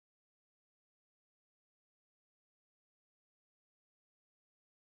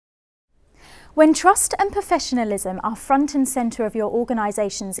When trust and professionalism are front and centre of your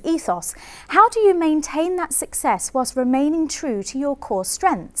organisation's ethos, how do you maintain that success whilst remaining true to your core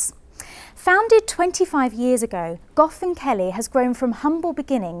strengths? Founded 25 years ago, Gough Kelly has grown from humble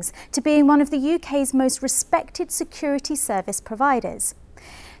beginnings to being one of the UK's most respected security service providers.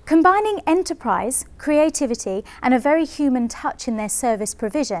 Combining enterprise, creativity and a very human touch in their service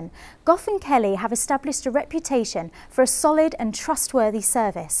provision, Gough Kelly have established a reputation for a solid and trustworthy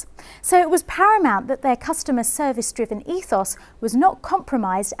service. So it was paramount that their customer service-driven ethos was not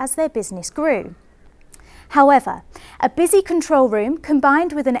compromised as their business grew. However, a busy control room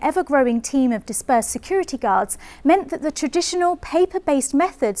combined with an ever-growing team of dispersed security guards meant that the traditional paper-based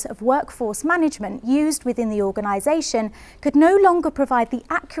methods of workforce management used within the organisation could no longer provide the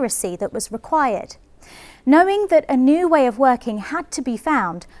accuracy that was required. Knowing that a new way of working had to be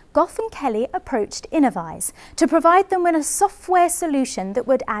found, Gough Kelly approached Innovise to provide them with a software solution that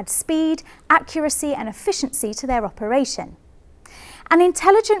would add speed, accuracy and efficiency to their operation. An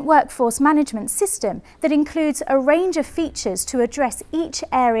intelligent workforce management system that includes a range of features to address each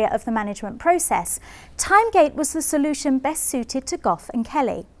area of the management process, Timegate was the solution best suited to Gough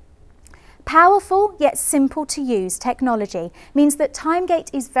Kelly. Powerful yet simple to use technology means that Timegate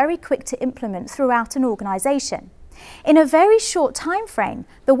is very quick to implement throughout an organisation. In a very short time frame,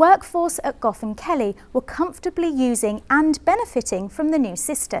 the workforce at Gough Kelly were comfortably using and benefiting from the new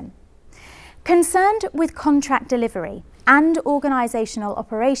system. Concerned with contract delivery and organisational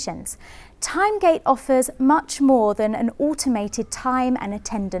operations, Timegate offers much more than an automated time and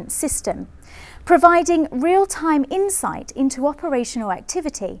attendance system, providing real-time insight into operational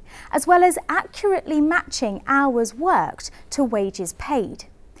activity, as well as accurately matching hours worked to wages paid.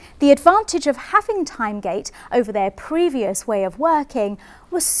 The advantage of having Timegate over their previous way of working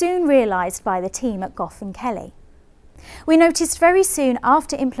was soon realised by the team at Gough Kelly. We noticed very soon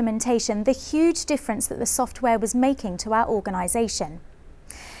after implementation the huge difference that the software was making to our organisation.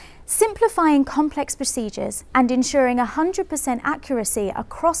 Simplifying complex procedures and ensuring 100% accuracy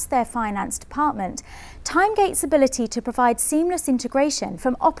across their finance department, Timegate's ability to provide seamless integration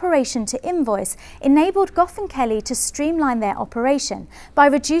from operation to invoice enabled Gough Kelly to streamline their operation by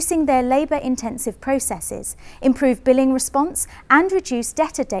reducing their labour-intensive processes, improve billing response and reduce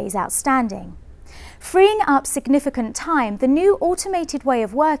debtor days outstanding. Freeing up significant time, the new automated way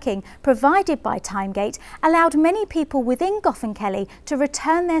of working provided by Timegate allowed many people within Gough Kelly to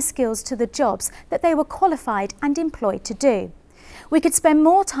return their skills to the jobs that they were qualified and employed to do. We could spend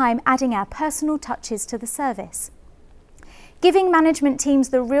more time adding our personal touches to the service. Giving management teams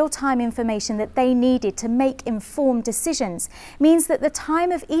the real-time information that they needed to make informed decisions means that the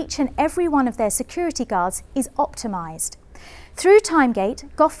time of each and every one of their security guards is optimised. Through Timegate,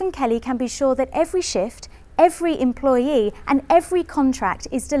 Gough Kelly can be sure that every shift, every employee and every contract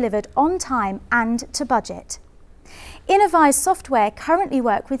is delivered on time and to budget. Innovise Software currently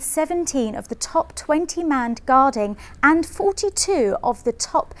work with 17 of the top 20 manned guarding and 42 of the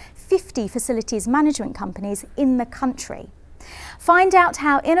top 50 facilities management companies in the country. Find out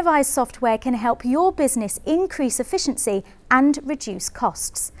how Innovise Software can help your business increase efficiency and reduce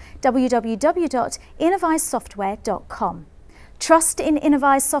costs. www.innovisesoftware.com. Trust in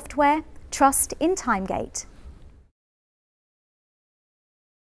Innovise Software, trust in Timegate.